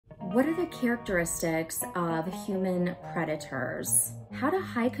What are the characteristics of human predators? How do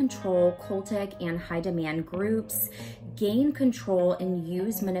high control, cultic, and high demand groups gain control and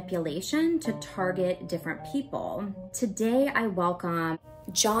use manipulation to target different people? Today, I welcome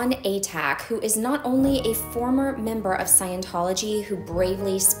Jon Atack, who is not only a former member of Scientology who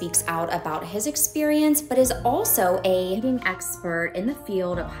bravely speaks out about his experience, but is also a leading expert in the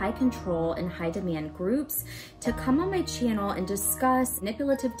field of high control and high demand groups, to come on my channel and discuss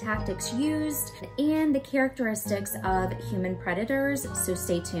manipulative tactics used and the characteristics of human predators, so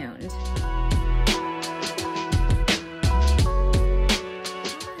stay tuned.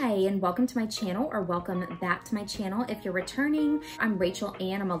 And welcome to my channel, or welcome back to my channel if you're returning. I'm Rachel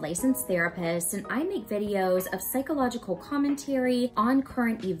Ann. I'm a licensed therapist, and I make videos of psychological commentary on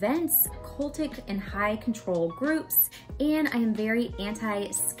current events, cultic and high control groups, and I am very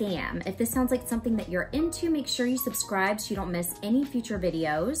anti-scam. If this sounds like something that you're into, make sure you subscribe so you don't miss any future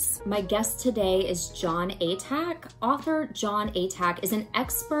videos. My guest today is Jon Atack. Author Jon Atack is an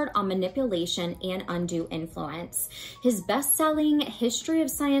expert on manipulation and undue influence. His best-selling History of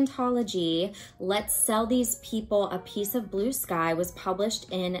Scientology, Let's Sell These People a Piece of Blue Sky, was published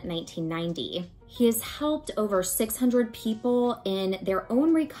in 1990. He has helped over 600 people in their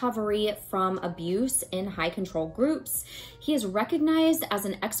own recovery from abuse in high control groups. He is recognized as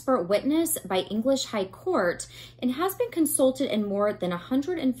an expert witness by English High Court and has been consulted in more than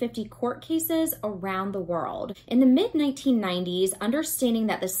 150 court cases around the world. In the mid-1990s, understanding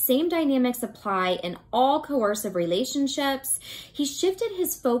that the same dynamics apply in all coercive relationships, he shifted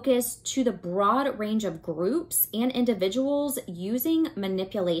his focus to the broad range of groups and individuals using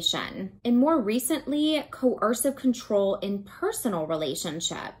manipulation, and more recently, coercive control in personal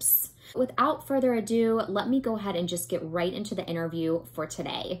relationships. Without further ado, let me go ahead and just get right into the interview for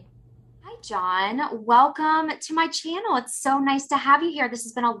today. Hi, Jon. Welcome to my channel. It's so nice to have you here. This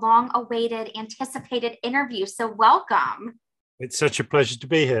has been a long-awaited, anticipated interview, so welcome. It's such a pleasure to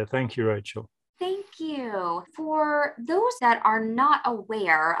be here. Thank you, Rachel. Thank you. For those that are not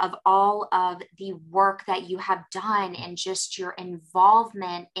aware of all of the work that you have done and just your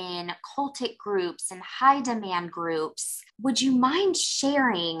involvement in cultic groups and high demand groups, would you mind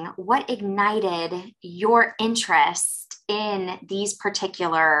sharing what ignited your interest in these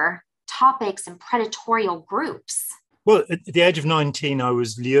particular topics and predatorial groups? Well, at the age of 19, I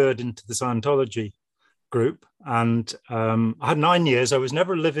was lured into the Scientology group, and I had 9 years. I was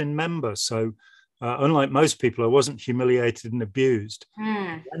never a live-in member, so unlike most people, I wasn't humiliated and abused.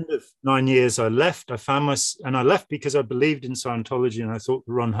 At the end of 9 years, I left. I left because I believed in Scientology, and I thought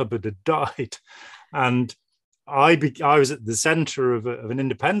Ron Hubbard had died. And I was at the center of an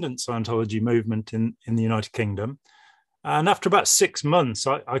independent Scientology movement in the United Kingdom. And after about 6 months,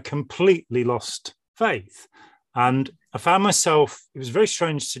 I completely lost faith. And I found myself, it was a very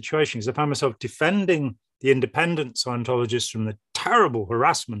strange situation, because I found myself defending the independent Scientologists from the terrible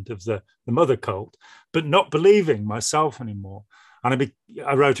harassment of the mother cult, but not believing myself anymore. And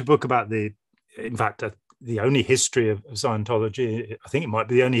I wrote a book about the only history of Scientology. I think it might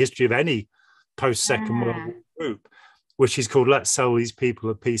be the only history of any post-Second World War group, which is called Let's Sell These People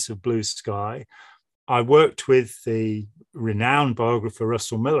a Piece of Blue Sky. I worked with the renowned biographer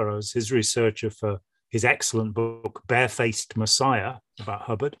Russell Miller. I was his researcher for his excellent book, Barefaced Messiah, about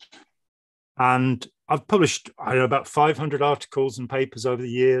Hubbard. And I've published, about 500 articles and papers over the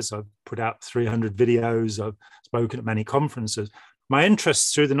years. I've put out 300 videos. I've spoken at many conferences. My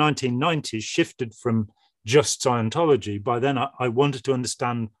interests through the 1990s shifted from just Scientology. By then, I wanted to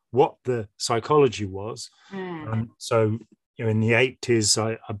understand what the psychology was. And so, in the 80s,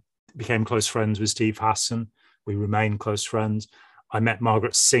 I became close friends with Steve Hassan. We remained close friends. I met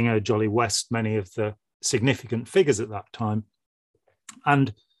Margaret Singer, Jolly West, many of the significant figures at that time,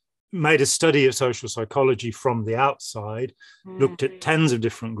 and made a study of social psychology from the outside, looked at tens of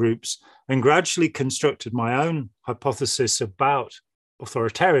different groups, and gradually constructed my own hypothesis about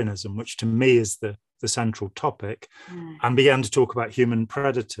authoritarianism, which to me is the central topic, and began to talk about human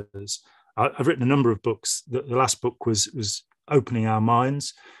predators. I've written a number of books. The last book was Opening Our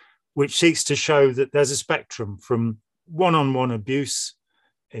Minds, which seeks to show that there's a spectrum from one-on-one abuse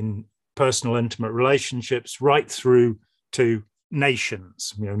in personal, intimate relationships right through to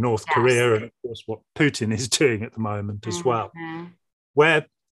nations, North Korea, and of course what Putin is doing at the moment as well, where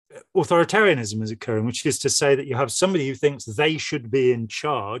authoritarianism is occurring, which is to say that you have somebody who thinks they should be in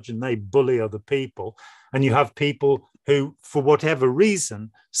charge and they bully other people, and you have people who, for whatever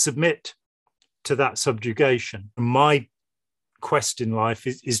reason, submit to that subjugation. My quest in life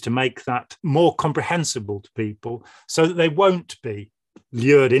is to make that more comprehensible to people so that they won't be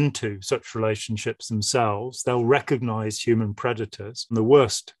lured into such relationships themselves. They'll recognize human predators. And the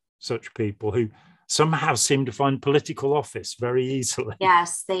worst such people who somehow seem to find political office very easily.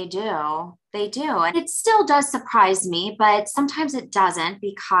 Yes, they do. They do. And it still does surprise me, but sometimes it doesn't,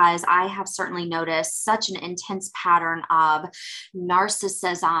 because I have certainly noticed such an intense pattern of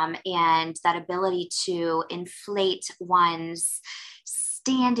narcissism and that ability to inflate one's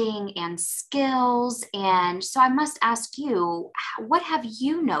standing and skills. And so I must ask you, what have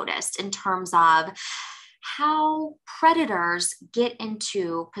you noticed in terms of how predators get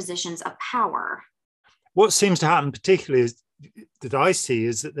into positions of power? What seems to happen particularly is that I see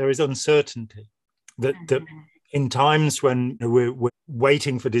is that there is uncertainty, that in times when we're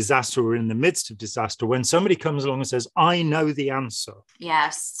waiting for disaster, we're in the midst of disaster, when somebody comes along and says, I know the answer,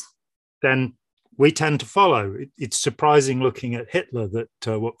 yes, then we tend to follow. It's surprising looking at Hitler that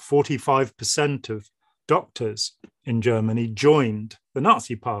 45% of doctors in Germany joined the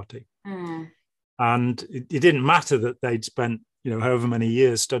Nazi party. And it didn't matter that they'd spent however many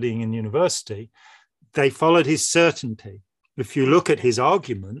years studying in university. They followed his certainty. If you look at his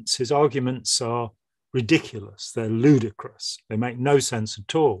arguments are ridiculous. They're ludicrous. They make no sense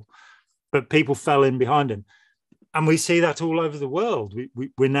at all. But people fell in behind him. And we see that all over the world.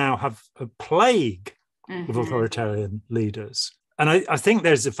 We now have a plague of authoritarian leaders. And I think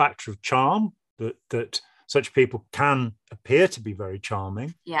there's a factor of charm that such people can appear to be very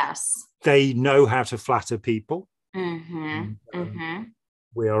charming. yes. They know how to flatter people.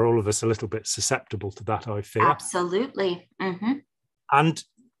 We are all of us a little bit susceptible to that, I fear. Absolutely. And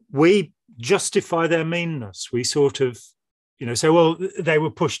we justify their meanness. We sort of, say, well, they were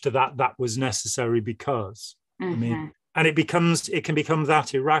pushed to that was necessary because. I mean, and it can become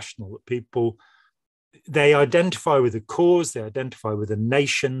that irrational that people, they identify with a cause, they identify with a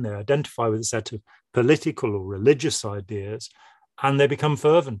nation, they identify with a set of political or religious ideas, and they become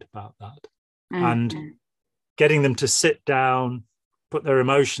fervent about that. And getting them to sit down, put their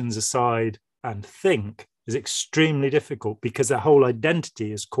emotions aside and think is extremely difficult, because their whole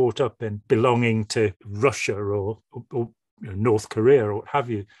identity is caught up in belonging to Russia or North Korea or what have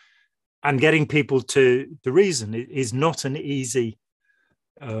you. And getting people to the reason is not an easy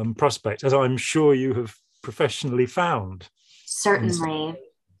prospect, as I'm sure you have professionally found. Certainly.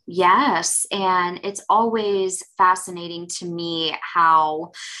 Yes. And it's always fascinating to me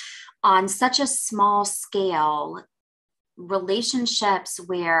how, on such a small scale, relationships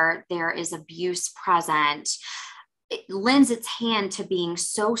where there is abuse present, it lends its hand to being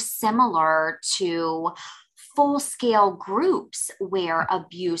so similar to full-scale groups where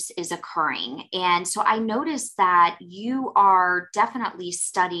abuse is occurring. And so I noticed that you are definitely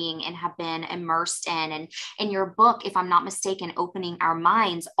studying and have been immersed in, and in your book, if I'm not mistaken, Opening Our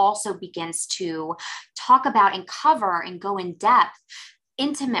Minds, also begins to talk about and cover and go in depth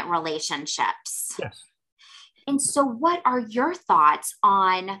intimate relationships. Yes. And so what are your thoughts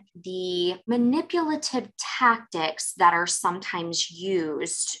on the manipulative tactics that are sometimes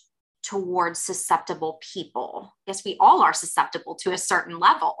used towards susceptible people? I guess we all are susceptible to a certain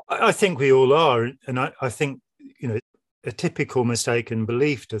level. I think we all are. And I think, a typical mistaken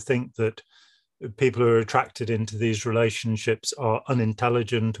belief to think that people who are attracted into these relationships are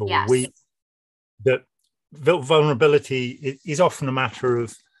unintelligent or weak, that vulnerability is often a matter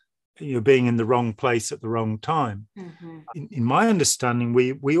of being in the wrong place at the wrong time. In my understanding,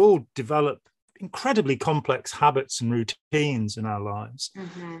 we all develop incredibly complex habits and routines in our lives.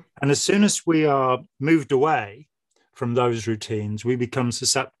 And as soon as we are moved away from those routines, we become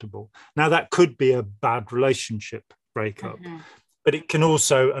susceptible. Now, that could be a bad relationship breakup, but it can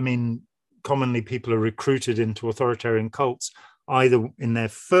also, commonly people are recruited into authoritarian cults either in their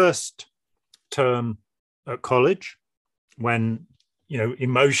first term at college, when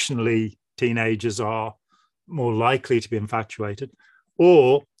emotionally teenagers are more likely to be infatuated,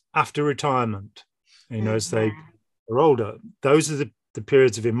 or after retirement, as they are older. Those are the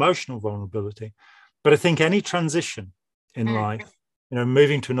periods of emotional vulnerability. But I think any transition in life,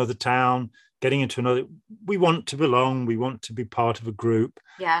 moving to another town, getting into another, we want to belong, we want to be part of a group.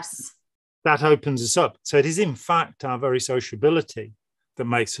 Yes. That opens us up. So it is in fact our very sociability that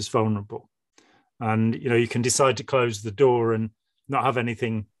makes us vulnerable. And, you can decide to close the door and not have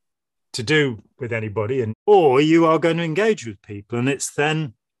anything to do with anybody, or you are going to engage with people. And it's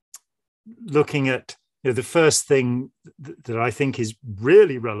then looking at, the first thing that I think is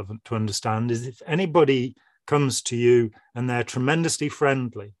really relevant to understand is if anybody comes to you and they're tremendously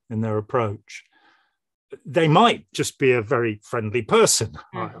friendly in their approach, they might just be a very friendly person.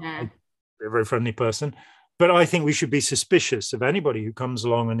 A very friendly person. But I think we should be suspicious of anybody who comes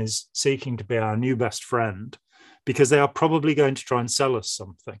along and is seeking to be our new best friend, because they are probably going to try and sell us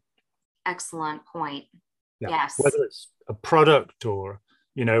something. Excellent point. Yeah. Yes. Whether it's a product or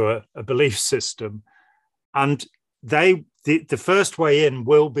a belief system. And the first way in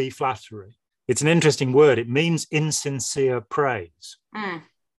will be flattery. It's an interesting word. It means insincere praise.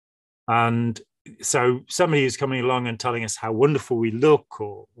 And so somebody who's coming along and telling us how wonderful we look,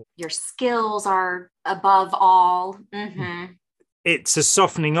 or your skills are above all. It's a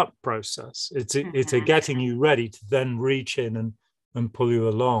softening up process. It's a getting you ready to then reach in and pull you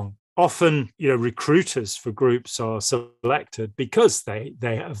along. Often, recruiters for groups are selected because they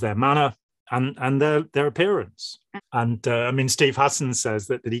have their manner and their appearance. And Steve Hassan says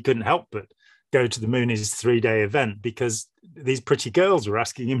that he couldn't help but go to the Moonies 3-day event because these pretty girls were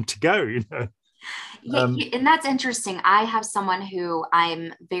asking him to go, Yeah, and that's interesting. I have someone who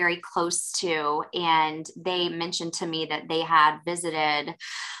I'm very close to, and they mentioned to me that they had visited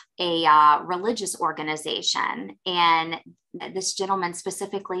a religious organization, and this gentleman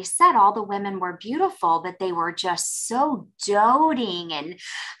specifically said all the women were beautiful, but they were just so doting and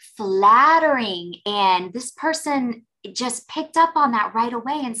flattering. And this person just picked up on that right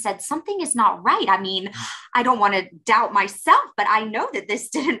away and said, something is not right. I mean, I don't want to doubt myself, but I know that this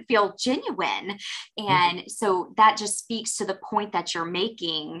didn't feel genuine. And so that just speaks to the point that you're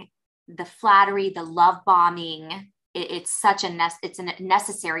making. The flattery, the love bombing, it's such a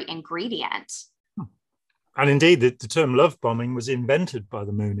necessary ingredient. And indeed, the term love bombing was invented by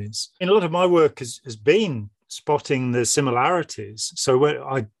the Moonies. And a lot of my work has been spotting the similarities. So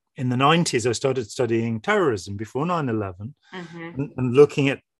in the 90s, I started studying terrorism before 9/11 and looking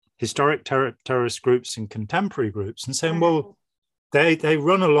at historic terrorist groups and contemporary groups and saying, well, they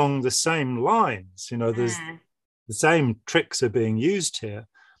run along the same lines. There's the same tricks are being used here.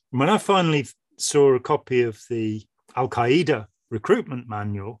 And when I finally saw a copy of the Al-Qaeda recruitment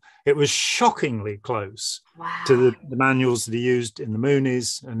manual, it was shockingly close to the manuals that are used in the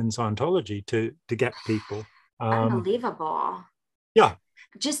Moonies and in Scientology to get people. Unbelievable. Yeah.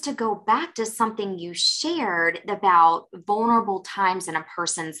 Just to go back to something you shared about vulnerable times in a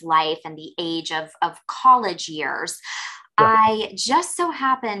person's life and the age of college years. Yeah. I just so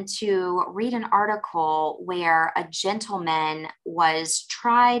happened to read an article where a gentleman was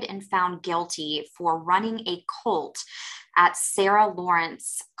tried and found guilty for running a cult at Sarah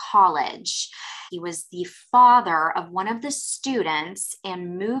Lawrence College. He was the father of one of the students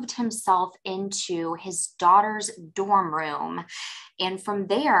and moved himself into his daughter's dorm room. And from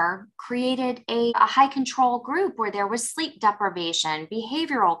there, created a high control group where there was sleep deprivation,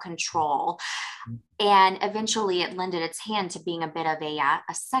 behavioral control. And eventually it lended its hand to being a bit of a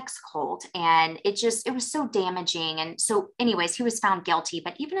sex cult. And it was so damaging. And so anyways, he was found guilty.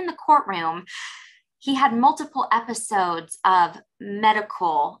 But even in the courtroom, he had multiple episodes of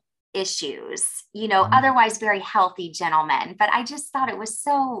medical issues, otherwise very healthy gentleman. But I just thought it was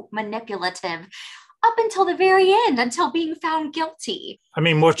so manipulative up until the very end, until being found guilty.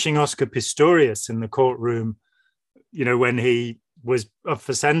 Watching Oscar Pistorius in the courtroom, when he was up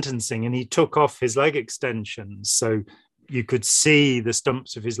for sentencing and he took off his leg extensions, so you could see the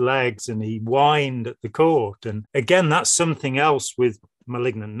stumps of his legs, and he whined at the court. And again, that's something else with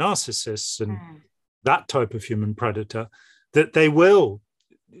malignant narcissists and that type of human predator, that they will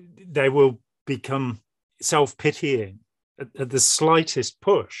become self-pitying at the slightest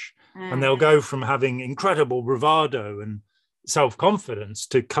push. And they'll go from having incredible bravado and self-confidence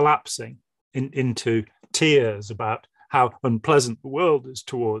to collapsing into tears about how unpleasant the world is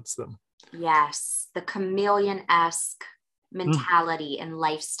towards them. Yes, the chameleon-esque mentality and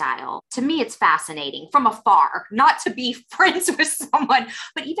lifestyle. To me, it's fascinating from afar, not to be friends with someone,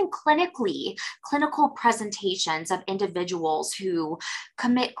 but even clinical presentations of individuals who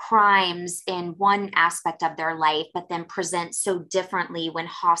commit crimes in one aspect of their life, but then present so differently when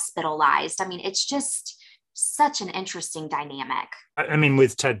hospitalized. It's just such an interesting dynamic.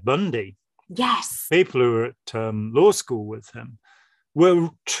 With Ted Bundy, yes, people who were at law school with him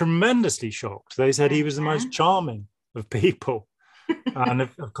were tremendously shocked. They said he was the most charming of people. And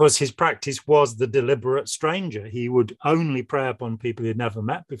of course, his practice was the deliberate stranger. He would only prey upon people he'd never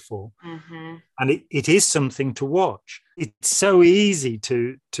met before. And it is something to watch. It's so easy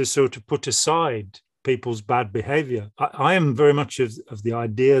to sort of put aside people's bad behavior. I am very much of the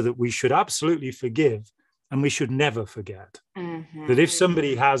idea that we should absolutely forgive and we should never forget. That if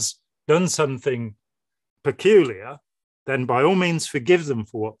somebody has done something peculiar, then by all means forgive them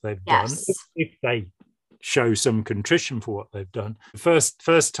for what they've done. If they show some contrition for what they've done. The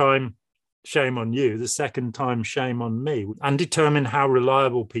first time, shame on you. The second time, shame on me. And determine how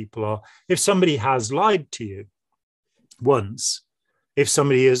reliable people are. If somebody has lied to you once, if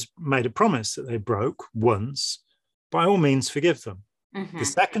somebody has made a promise that they broke once, by all means forgive them. The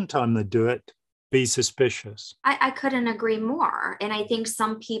second time they do it, be suspicious. I couldn't agree more. And I think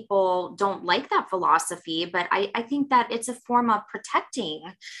some people don't like that philosophy, but I think that it's a form of protecting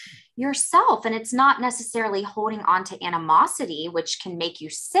yourself. And it's not necessarily holding on to animosity, which can make you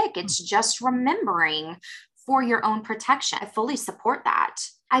sick. It's just remembering for your own protection. I fully support that.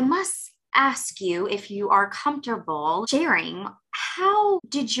 I must ask you, if you are comfortable sharing, how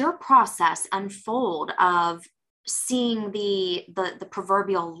did your process unfold of seeing the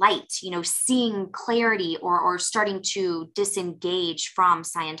proverbial light, seeing clarity or starting to disengage from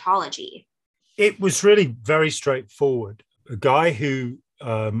Scientology? It was really very straightforward. A guy who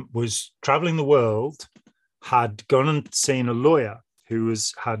was traveling the world had gone and seen a lawyer who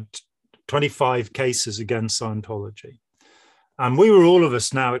had 25 cases against Scientology. And we were all of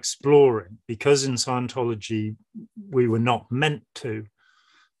us now exploring, because in Scientology, we were not meant to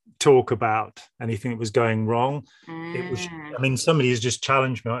talk about anything that was going wrong. It was, somebody has just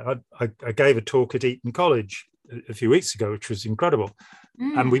challenged me. I gave a talk at Eton College a few weeks ago, which was incredible.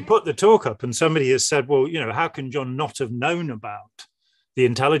 And we put the talk up and somebody has said, well, how can Jon not have known about the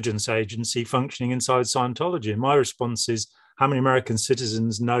intelligence agency functioning inside Scientology? And my response is, how many American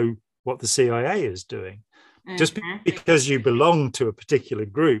citizens know what the CIA is doing? Just because you belong to a particular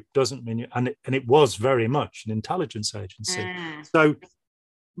group doesn't mean and it was very much an intelligence agency. So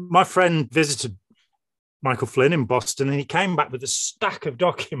my friend visited Michael Flynn in Boston and he came back with a stack of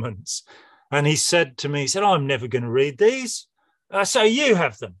documents. And he said to me, I'm never going to read these. So you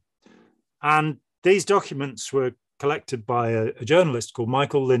have them. And these documents were collected by a journalist called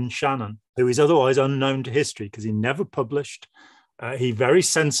Michael Lynn Shannon, who is otherwise unknown to history because he never published. He very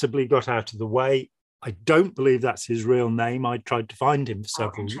sensibly got out of the way. I don't believe that's his real name. I tried to find him for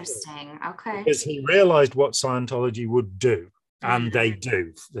several years. Interesting. Okay. Because he realized what Scientology would do. And they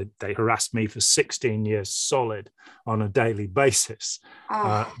do. They harassed me for 16 years solid on a daily basis.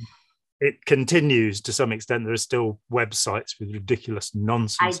 It continues to some extent. There are still websites with ridiculous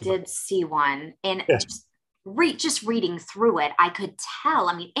nonsense. I did see one. And yes. Just reading through it, I could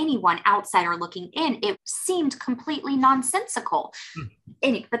tell, anyone outsider looking in, it seemed completely nonsensical.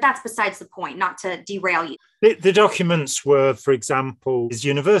 But that's besides the point, not to derail you. The documents were, for example, his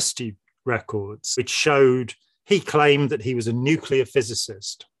university records, which showed he claimed that he was a nuclear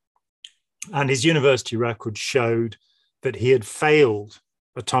physicist. And his university records showed that he had failed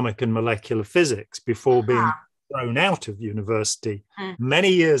atomic and molecular physics before being thrown out of university.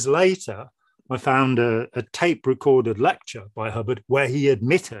 Many years later, I found a tape recorded lecture by Hubbard where he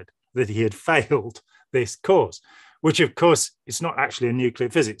admitted that he had failed this course, which of course, it's not actually a nuclear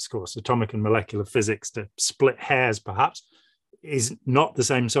physics course. Atomic and molecular physics, to split hairs perhaps, is not the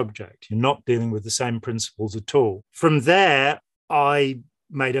same subject. You're not dealing with the same principles at all. From there, I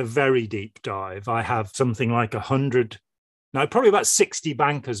made a very deep dive. I have something like probably about 60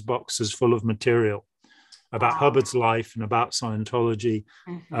 bankers boxes full of material about Hubbard's life and about Scientology,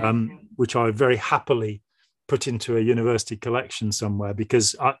 which I very happily put into a university collection somewhere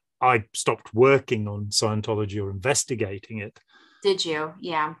because I stopped working on Scientology or investigating it. Did you?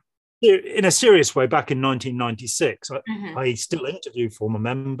 Yeah. In a serious way, back in 1996, I still interview former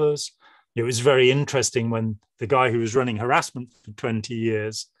members. It was very interesting when the guy who was running harassment for 20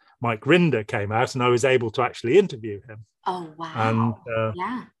 years, Mike Rinder, came out and I was able to actually interview him. Oh, wow. And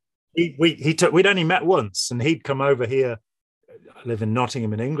yeah. We'd only met once and he'd come over here. I live in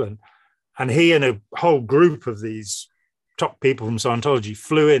Nottingham in England. And he and a whole group of these top people from Scientology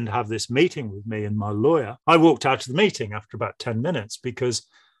flew in to have this meeting with me and my lawyer. I walked out of the meeting after about 10 minutes because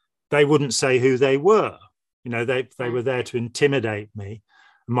they wouldn't say who they were. They were there to intimidate me.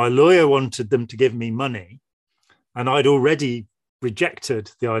 My lawyer wanted them to give me money. And I'd already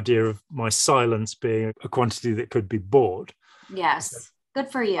rejected the idea of my silence being a quantity that could be bought. Yes. So good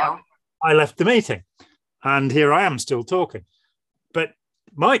for you. I left the meeting and here I am still talking. But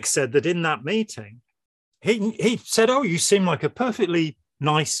Mike said that in that meeting, he said, you seem like a perfectly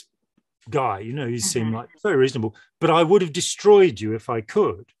nice guy. You seem like very reasonable, but I would have destroyed you if I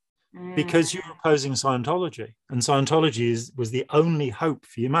could. Because you're opposing Scientology, and Scientology was the only hope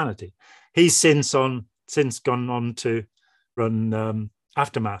for humanity. He's since gone on to run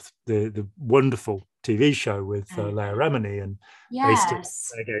Aftermath, the wonderful TV show with Leah Remini and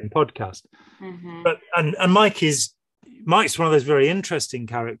yes, their game podcast. But and Mike's one of those very interesting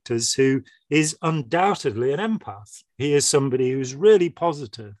characters who is undoubtedly an empath. He is somebody who's really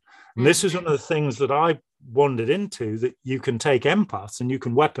positive. And this was one of the things that I wandered into, that you can take empaths and you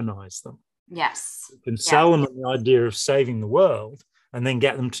can weaponize them. Yes. You can sell them the idea of saving the world and then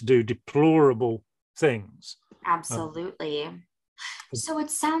get them to do deplorable things. Absolutely. So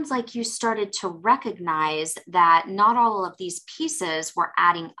it sounds like you started to recognize that not all of these pieces were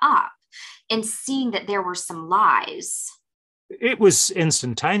adding up. and seeing that there were some lies? It was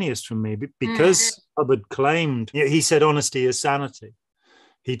instantaneous for me because Hubbard claimed, he said honesty is sanity.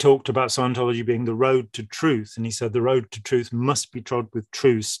 He talked about Scientology being the road to truth. And he said the road to truth must be trod with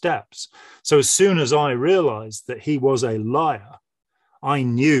true steps. So as soon as I realized that he was a liar, I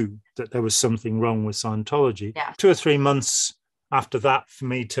knew that there was something wrong with Scientology. Yeah. 2 or 3 months after that, for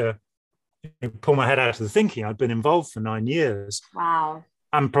me to pull my head out of the thinking, I'd been involved for 9 years. Wow.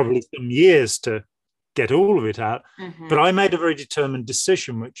 And probably some years to get all of it out. But I made a very determined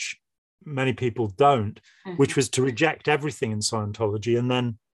decision, which many people don't, which was to reject everything in Scientology and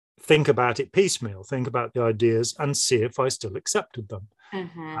then think about it piecemeal, think about the ideas and see if I still accepted them.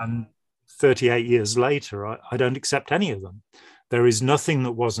 And 38 years later, I don't accept any of them. There is nothing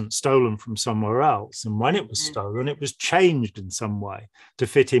that wasn't stolen from somewhere else. And when it was stolen, it was changed in some way to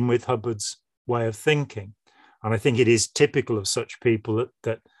fit in with Hubbard's way of thinking. And I think it is typical of such people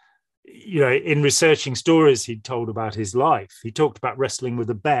that in researching stories he'd told about his life, he talked about wrestling with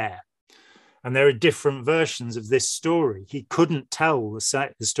a bear. And there are different versions of this story. He couldn't tell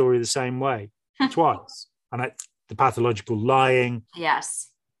the story the same way twice. And the pathological lying. Yes.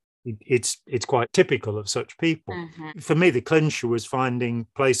 It's quite typical of such people. For me, the clincher was finding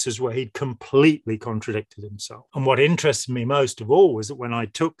places where he'd completely contradicted himself. And what interested me most of all was that when I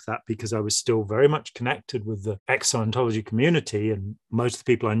took that, because I was still very much connected with the ex-Scientology community, and most of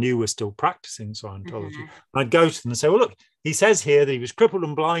the people I knew were still practicing Scientology, I'd go to them and say, well, look, he says here that he was crippled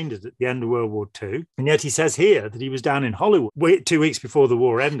and blinded at the end of World War II. And yet he says here that he was down in Hollywood 2 weeks before the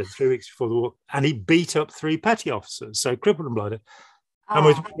war ended, 3 weeks before the war, and he beat up 3 petty officers. So crippled and blinded.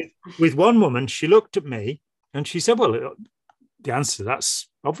 And with one woman, she looked at me and she said, well, the answer to that's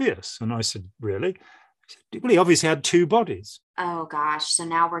obvious. And I said, really? She said, well, he obviously had 2 bodies. Oh, gosh. So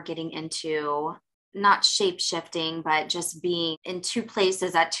now we're getting into not shape shifting, but just being in 2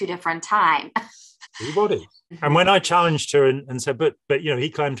 places at 2 different times. 2 bodies. And when I challenged her and said, but he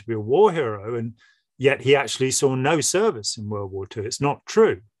claimed to be a war hero, and yet he actually saw no service in World War II. It's not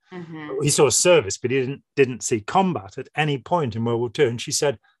true. He saw service, but he didn't see combat at any point in World War II. And she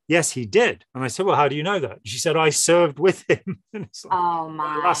said, yes, he did. And I said, well, how do you know that? She said, I served with him. And it's like, oh,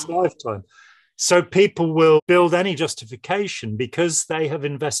 my. Last lifetime. So people will build any justification because they have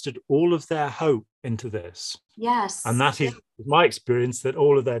invested all of their hope into this. Yes. And that is my experience, that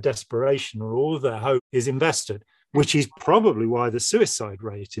all of their desperation or all of their hope is invested, which is probably why the suicide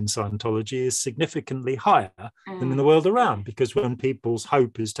rate in Scientology is significantly higher than in the world around, because when people's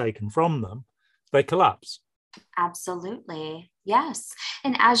hope is taken from them, they collapse. Absolutely. Yes.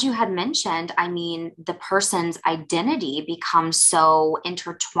 And as you had mentioned, I mean, the person's identity becomes so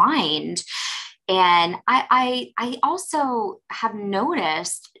intertwined. And I also have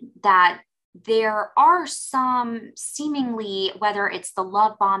noticed that there are some seemingly, whether it's the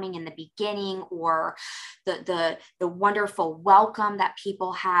love bombing in the beginning or the wonderful welcome that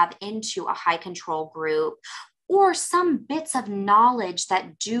people have into a high control group, or some bits of knowledge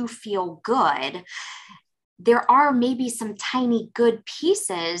that do feel good, there are maybe some tiny good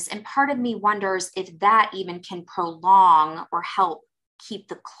pieces. And part of me wonders if that even can prolong or help keep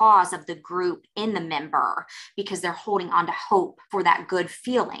the claws of the group in the member, because they're holding on to hope for that good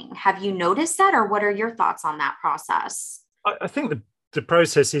feeling. Have you noticed that, or what are your thoughts on that process? I think the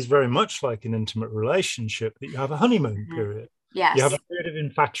process is very much like an intimate relationship, that you have a honeymoon period. Yes. You have a period of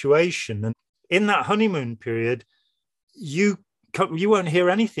infatuation. And in that honeymoon period, you won't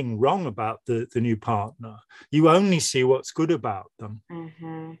hear anything wrong about the new partner. You only see what's good about them.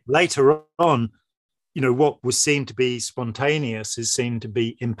 Later on, what was seen to be spontaneous is seen to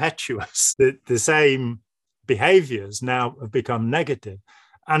be impetuous. The same behaviors now have become negative.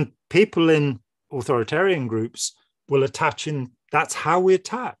 And people in authoritarian groups will attach in, that's how we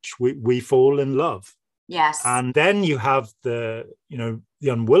attach. We fall in love. Yes. And then you have the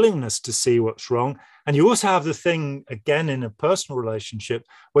unwillingness to see what's wrong. And you also have the thing, again, in a personal relationship,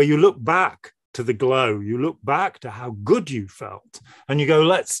 where you look back to the glow, you look back to how good you felt, and you go,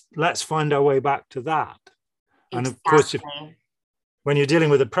 let's find our way back to that. Exactly. And of course, when you're dealing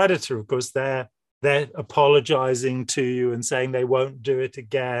with a predator, of course, they're apologizing to you and saying they won't do it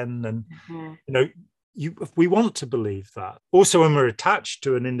again. And we want to believe that. Also, when we're attached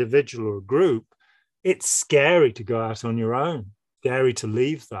to an individual or a group, it's scary to go out on your own, scary to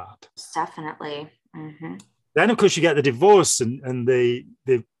leave that. Definitely. Then, of course, you get the divorce, and the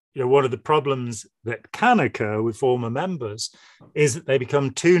one of the problems that can occur with former members is that they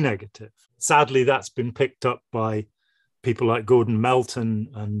become too negative. Sadly, that's been picked up by people like Gordon Melton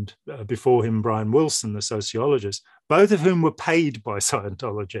and before him, Brian Wilson, the sociologist, both of whom were paid by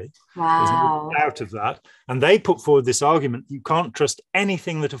Scientology. There's no Wow. doubt of that. And they put forward this argument, you can't trust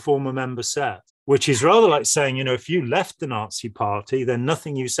anything that a former member says, which is rather like saying, if you left the Nazi party, then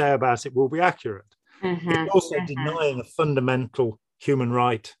nothing you say about it will be accurate. It's also denying a fundamental human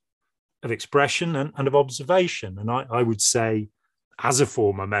right of expression and of observation. And I would say, as a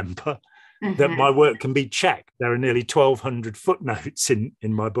former member, that my work can be checked. There are nearly 1,200 footnotes in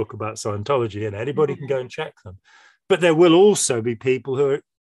my book about Scientology, and anybody can go and check them. But there will also be people who are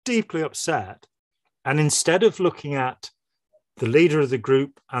deeply upset. And instead of looking at the leader of the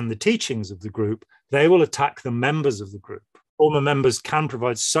group and the teachings of the group, they will attack the members of the group. Former members can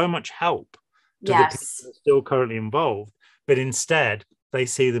provide so much help to the people who are still currently involved, but instead they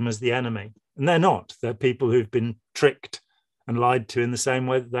see them as the enemy. And they're not. They're people who've been tricked and lied to in the same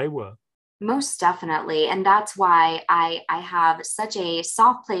way that they were. Most definitely. And that's why I have such a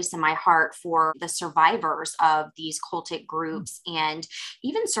soft place in my heart for the survivors of these cultic groups and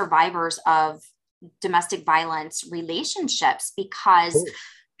even survivors of domestic violence relationships, because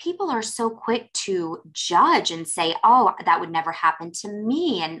people are so quick to judge and say, oh, that would never happen to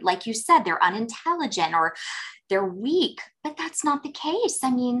me. And like you said, they're unintelligent or they're weak, but that's not the case.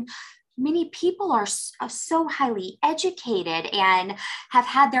 I mean, many people are so highly educated and have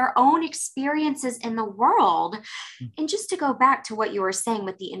had their own experiences in the world. And just to go back to what you were saying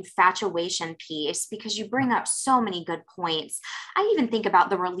with the infatuation piece, because you bring up so many good points. I even think about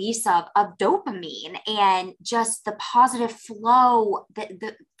the release of dopamine and just the positive flow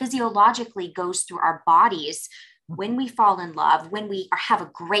that physiologically goes through our bodies when we fall in love, when we have a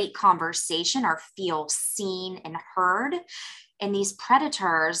great conversation or feel seen and heard. And these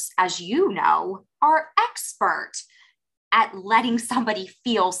predators, as you know, are expert at letting somebody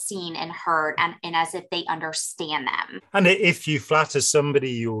feel seen and heard and as if they understand them. And if you flatter somebody,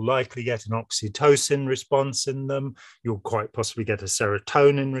 you'll likely get an oxytocin response in them. You'll quite possibly get a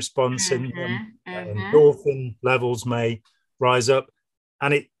serotonin response in them. Endorphin levels may rise up.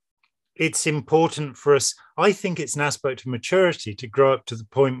 And it's important for us. I think it's an aspect of maturity to grow up to the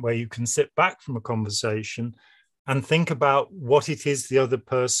point where you can sit back from a conversation and think about what it is the other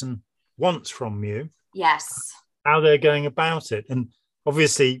person wants from you. Yes. How they're going about it. And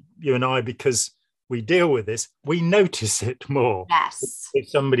obviously, you and I, because we deal with this, we notice it more. Yes. If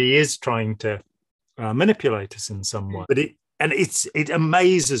somebody is trying to manipulate us in some way. But it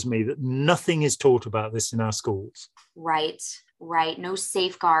amazes me that nothing is taught about this in our schools. Right. No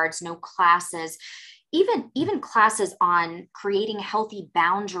safeguards, no classes. Even classes on creating healthy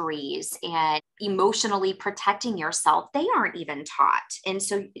boundaries and emotionally protecting yourself, they aren't even taught. And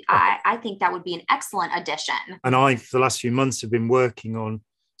so I think that would be an excellent addition. And I, for the last few months, have been working on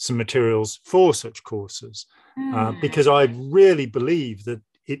some materials for such courses because I really believe that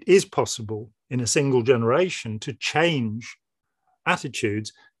it is possible in a single generation to change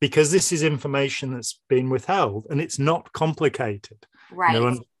attitudes, because this is information that's been withheld and it's not complicated. Right.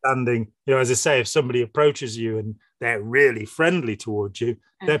 Understanding, as I say, if somebody approaches you and they're really friendly towards you,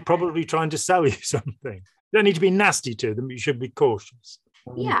 they're probably trying to sell you something. You don't need to be nasty to them, but you should be cautious.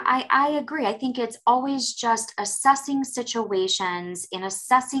 Yeah, I agree. I think it's always just assessing situations and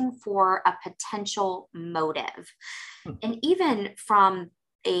assessing for a potential motive. And even from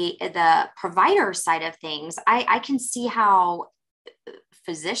the provider side of things, I can see how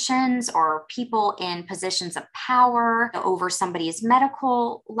physicians or people in positions of power over somebody's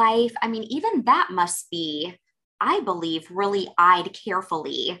medical life, I mean, even that must be, I believe, really eyed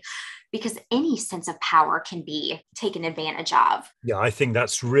carefully, because any sense of power can be taken advantage of. Yeah, I think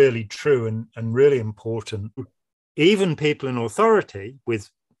that's really true and really important. Even people in authority with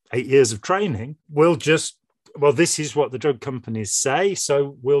 8 years of training will just, well, this is what the drug companies say,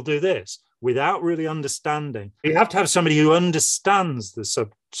 so we'll do this, without really understanding. You have to have somebody who understands the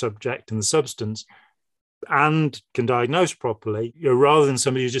subject and the substance and can diagnose properly, rather than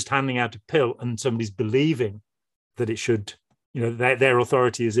somebody who's just handing out a pill and somebody's believing that it should, their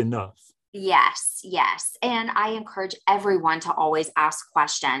authority is enough. Yes. And I encourage everyone to always ask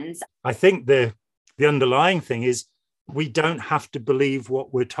questions. I think the underlying thing is we don't have to believe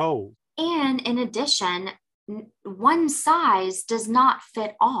what we're told. And in addition, one size does not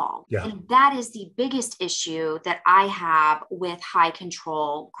fit all. Yeah. And that is the biggest issue that I have with high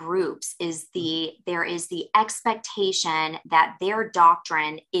control groups is there is the expectation that their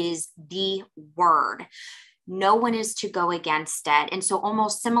doctrine is the word. No one is to go against it. And so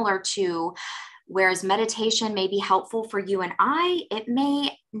almost similar to whereas meditation may be helpful for you and I, it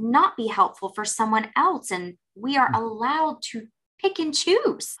may not be helpful for someone else. And we are allowed to pick and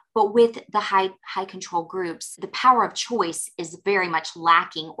choose. But with the high control groups, the power of choice is very much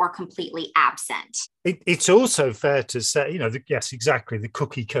lacking or completely absent. It's also fair to say, yes, exactly, the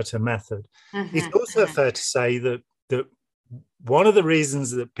cookie cutter method. It's also fair to say that one of the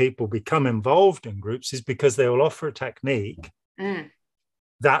reasons that people become involved in groups is because they will offer a technique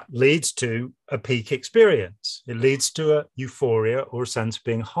that leads to a peak experience. It leads to a euphoria or a sense of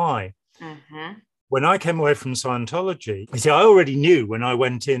being high. When I came away from Scientology, you see, I already knew when I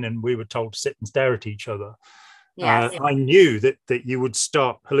went in and we were told to sit and stare at each other. Yes. I knew that you would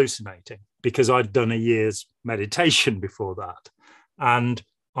start hallucinating because I'd done a year's meditation before that. And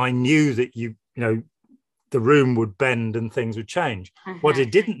I knew that the room would bend and things would change. What I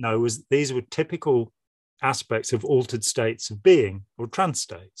didn't know was that these were typical aspects of altered states of being or trance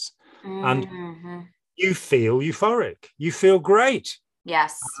states. And you feel euphoric. You feel great.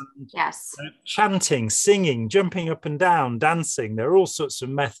 Yes. Yes. Chanting, singing, jumping up and down, dancing. There are all sorts of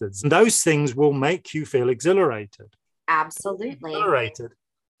methods. And those things will make you feel exhilarated. Absolutely. Exhilarated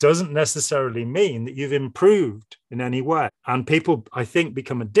doesn't necessarily mean that you've improved in any way. And people, I think,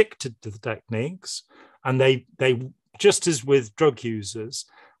 become addicted to the techniques. And they just as with drug users,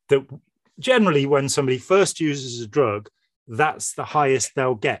 that generally when somebody first uses a drug, that's the highest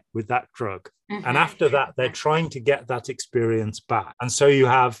they'll get with that drug. And after that, they're trying to get that experience back. And so you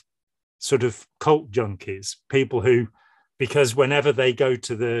have sort of cult junkies, people who, because whenever they go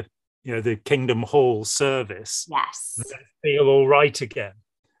to the Kingdom Hall service, yes, they feel all right again.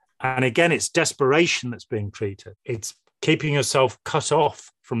 And again, it's desperation that's being treated. It's keeping yourself cut off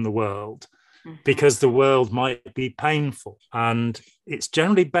from the world because the world might be painful. And it's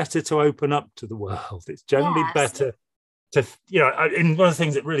generally better to open up to the world. It's generally better to, and one of the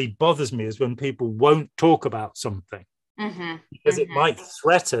things that really bothers me is when people won't talk about something because it might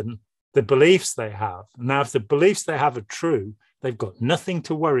threaten the beliefs they have. Now, if the beliefs they have are true, they've got nothing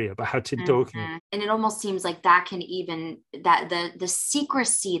to worry about in talking. And it almost seems like that can even, that the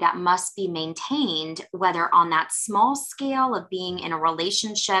secrecy that must be maintained, whether on that small scale of being in a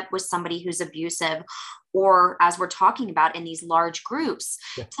relationship with somebody who's abusive, or as we're talking about in these large groups,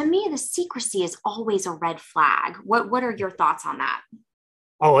 to me, the secrecy is always a red flag. What are your thoughts on that?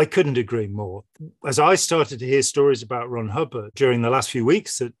 Oh, I couldn't agree more. As I started to hear stories about Ron Hubbard during the last few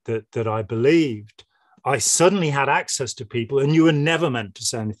weeks that I believed, I suddenly had access to people, and you were never meant to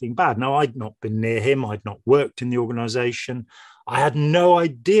say anything bad. Now, I'd not been near him. I'd not worked in the organization. I had no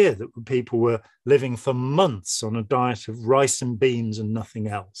idea that people were living for months on a diet of rice and beans and nothing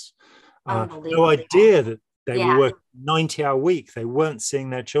else. No idea that they were working 90-hour week. They weren't seeing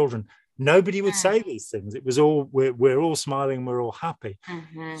their children. Nobody would say these things. It was all, we're all smiling, we're all happy.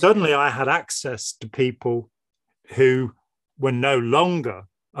 Suddenly I had access to people who were no longer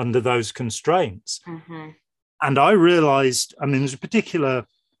under those constraints. And I realized, there's a particular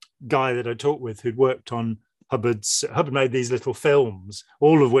guy that I talked with who'd worked on Hubbard made these little films,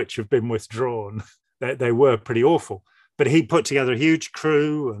 all of which have been withdrawn. They were pretty awful. But he put together a huge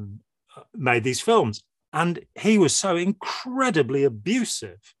crew and made these films. And he was so incredibly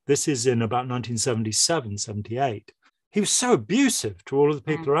abusive. This is in about 1977, 78. He was so abusive to all of the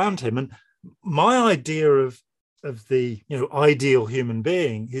people around him. And my idea of the ideal human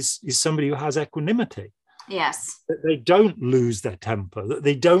being is somebody who has equanimity. Yes. That they don't lose their temper, that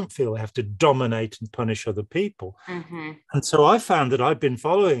they don't feel they have to dominate and punish other people. And so I found that I'd been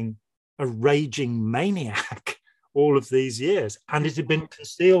following a raging maniac all of these years, and it had been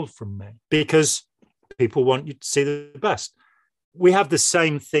concealed from me because people want you to see the best. We have the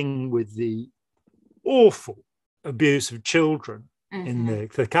same thing with the awful abuse of children in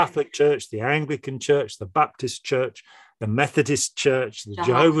the Catholic Church, the Anglican Church, the Baptist Church, the Methodist Church, the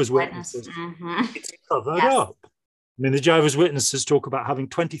Jehovah's Witnesses. It's covered up. The Jehovah's Witnesses talk about having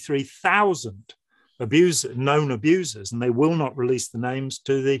 23,000 known abusers, and they will not release the names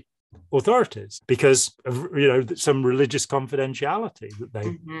to the authorities because of some religious confidentiality that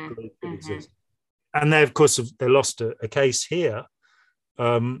they believe exists. And they, of course, they lost a case here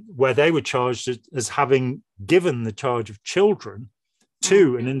where they were charged as having given the charge of children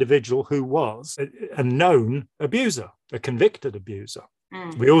to an individual who was a known abuser, a convicted abuser.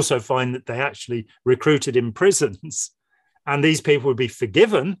 We also find that they actually recruited in prisons, and these people would be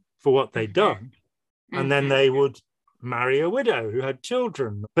forgiven for what they'd done, and then they would marry a widow who had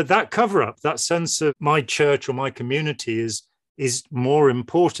children. But that cover-up, that sense of my church or my community is more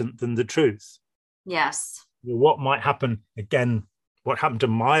important than the truth. Yes. What might happen, again, what happened to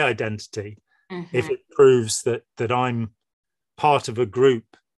my identity if it proves that I'm part of a group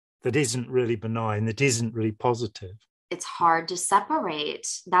that isn't really benign, that isn't really positive. it's hard to separate.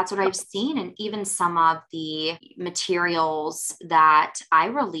 That's what I've seen. And even some of the materials that I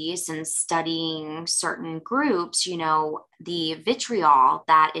release in studying certain groups, you know, the vitriol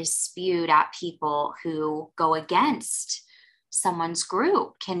that is spewed at people who go against someone's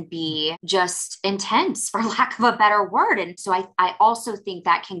group can be just intense, for lack of a better word. And so I also think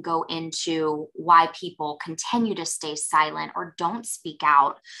that can go into why people continue to stay silent or don't speak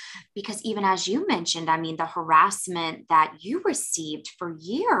out. Because even as you mentioned, I mean, the harassment that you received for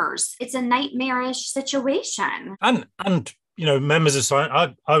years, it's a nightmarish situation. And you know, members of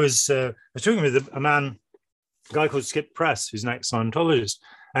Scientology, I was talking with a guy called Skip Press, who's an ex-Scientologist,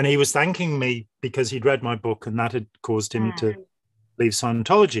 and he was thanking me because he'd read my book and that had caused him to leave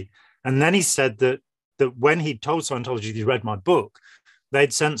Scientology. And then he said that when he told Scientology he'd read my book,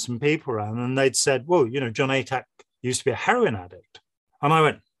 they'd sent some people around and they'd said, well, you know, Jon Atack used to be a heroin addict. And I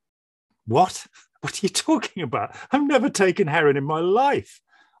went, what? What are you talking about? I've never taken heroin in my life.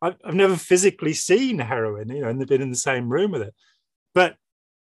 I've never physically seen heroin, you know, and they've been in the same room with it. But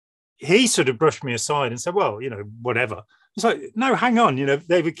he sort of brushed me aside and said, well, you know, whatever. It's like, no, hang on. You know,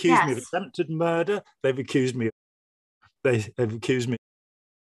 they've accused me of attempted murder. They've accused me of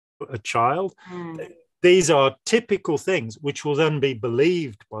a child. These are typical things which will then be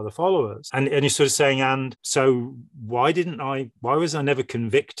believed by the followers. And you're sort of saying, and so why was I never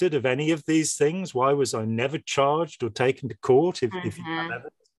convicted of any of these things? Why was I never charged or taken to court if you have evidence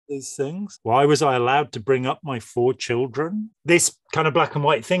of these things? Why was I allowed to bring up my 4 children? This kind of black and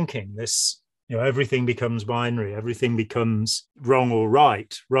white thinking, this, you know, everything becomes binary, everything becomes wrong or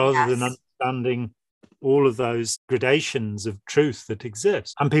right, rather than understanding all of those gradations of truth that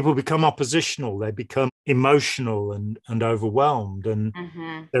exist. And people become oppositional, they become emotional and overwhelmed. And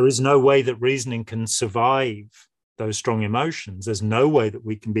there is no way that reasoning can survive those strong emotions. There's no way that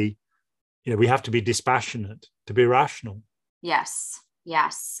we can be, you know, we have to be dispassionate to be rational.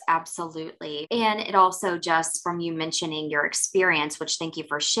 Yes, absolutely. And it also, just from you mentioning your experience, which thank you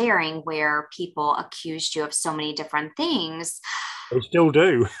for sharing, where people accused you of so many different things. They still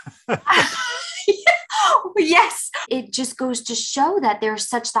do. Yes, it just goes to show that there's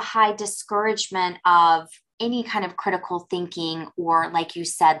such the high discouragement of any kind of critical thinking, or like you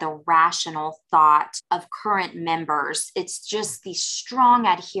said, the rational thought of current members. It's just the strong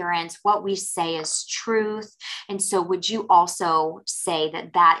adherence. What we say is truth. And so would you also say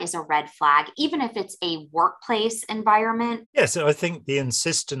that that is a red flag, even if it's a workplace environment? Yes, I think the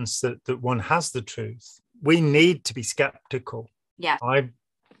insistence that one has the truth. We need to be skeptical. Yeah. I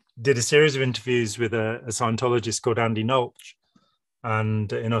did a series of interviews with a Scientologist called Andy Nolch,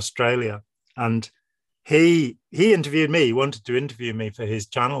 and in Australia. And he interviewed me. He wanted to interview me for his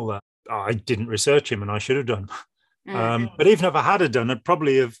channel. That I didn't research him, and I should have done. But even if I had done, I'd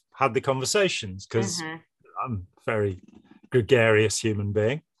probably have had the conversations, because I'm a very gregarious human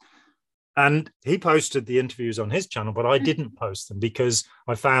being. And he posted the interviews on his channel, but I didn't post them because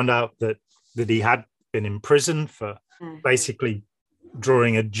I found out that he had been in prison for basically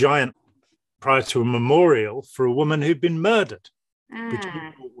drawing a giant prior to a memorial for a woman who'd been murdered, which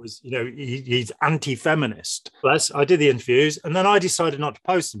was, you know, he's anti-feminist. Plus, I did the interviews and then I decided not to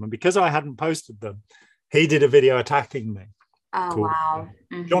post them. And because I hadn't posted them, he did a video attacking me. Oh, wow.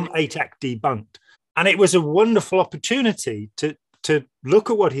 Jon Atack Debunked. And it was a wonderful opportunity to look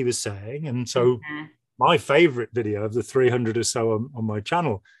at what he was saying. And so my favorite video of the 300 or so on my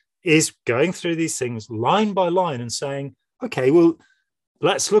channel is going through these things line by line and saying, okay, well,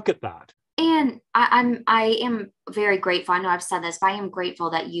 let's look at that. And I am very grateful. I know I've said this, but I am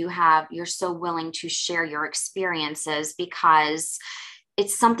grateful that you're so willing to share your experiences, because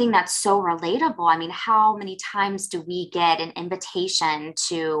it's something that's so relatable. I mean, how many times do we get an invitation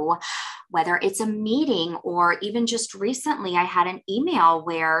to, whether it's a meeting or even just recently, I had an email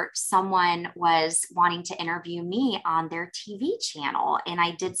where someone was wanting to interview me on their TV channel. And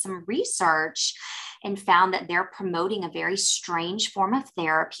I did some research and found that they're promoting a very strange form of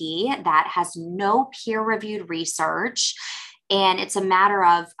therapy that has no peer-reviewed research. And it's a matter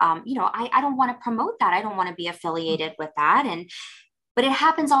of, I don't want to promote that. I don't want to be affiliated with that. But it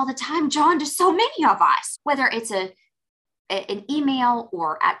happens all the time, John, to so many of us, whether it's an email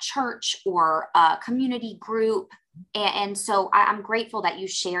or at church or a community group. And so I'm grateful that you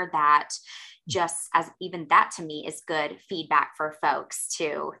shared that, just as even that to me is good feedback for folks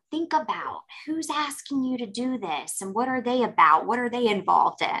to think about. Who's asking you to do this and what are they about? What are they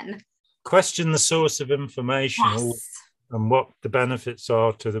involved in? Question the source of information. Yes. And what the benefits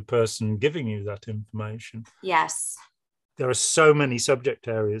are to the person giving you that information. Yes. There are so many subject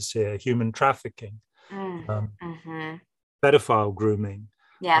areas here: human trafficking, pedophile grooming,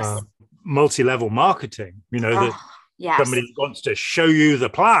 yes, multi-level marketing. You know, Yes. Somebody wants to show you the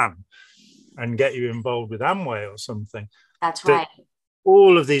plan and get you involved with Amway or something. That's right.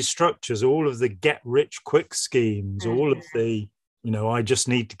 All of these structures, all of the get rich quick schemes, all of the,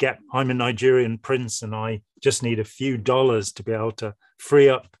 I'm a Nigerian prince and I just need a few dollars to be able to free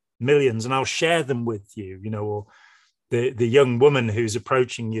up millions and I'll share them with you, or the young woman who's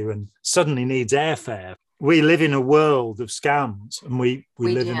approaching you and suddenly needs airfare. We live in a world of scams, and we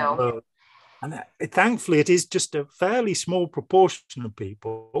live in a world. And thankfully, it is just a fairly small proportion of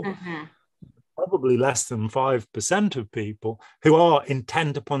people, probably less than 5% of people, who are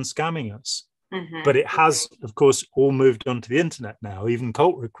intent upon scamming us. But it has, of course, all moved onto the internet now, even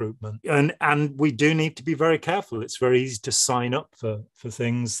cult recruitment. And we do need to be very careful. It's very easy to sign up for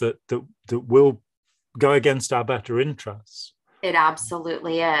things that will go against our better interests. It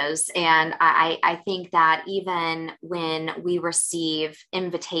absolutely is. And I think that even when we receive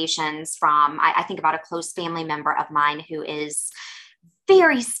invitations from, I think about a close family member of mine who is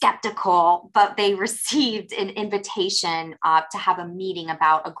very skeptical, but they received an invitation to have a meeting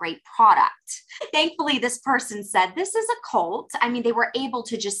about a great product. Thankfully, this person said, this is a cult. I mean, they were able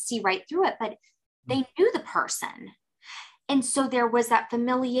to just see right through it, but they knew the person. And so there was that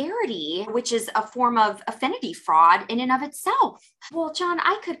familiarity, which is a form of affinity fraud in and of itself. Well, Jon,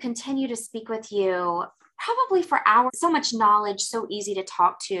 I could continue to speak with you probably for hours. So much knowledge, so easy to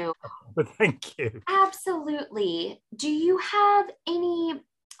talk to. Thank you. Absolutely. Do you have any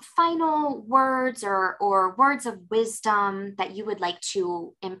final words or words of wisdom that you would like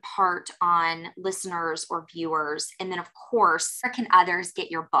to impart on listeners or viewers? And then, of course, where can others get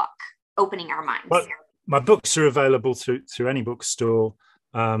your book, Opening Our Minds? Well, my books are available through any bookstore.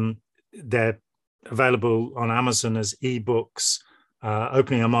 They're available on Amazon as ebooks.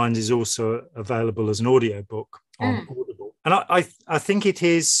 Opening Our Minds is also available as an audiobook on Audible. And I think it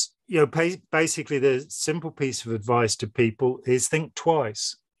is, basically the simple piece of advice to people is think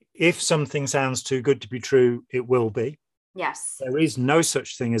twice. If something sounds too good to be true, it will be. Yes. There is no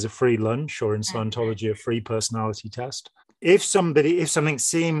such thing as a free lunch or in Scientology, a free personality test. If something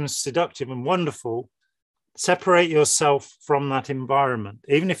seems seductive and wonderful, separate yourself from that environment,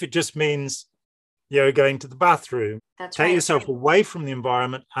 even if it just means going to the bathroom. Take yourself away from the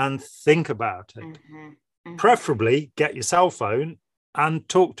environment and think about it. Preferably get your cell phone and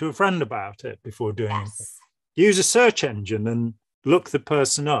talk to a friend about it before doing anything. Use a search engine and look the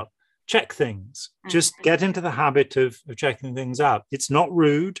person up. Check things. Just get into the habit of checking things out. It's not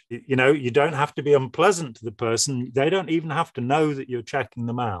rude. You don't have to be unpleasant to the person. They don't even have to know that you're checking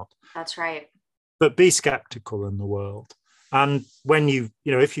them out. That's right. But be skeptical in the world. And when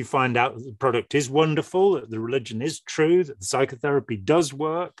if you find out that the product is wonderful, that the religion is true, that the psychotherapy does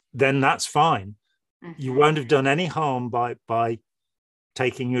work, then that's fine. You won't have done any harm by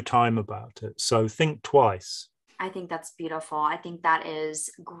taking your time about it. So think twice. I think that's beautiful. I think that is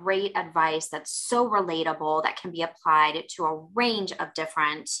great advice that's so relatable, that can be applied to a range of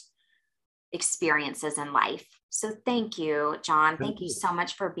different experiences in life. So thank you, Jon. Thank you so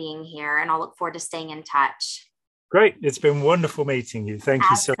much for being here. And I'll look forward to staying in touch. Great. It's been wonderful meeting you. Thank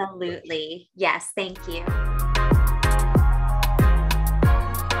you so much. Absolutely. Yes. Thank you.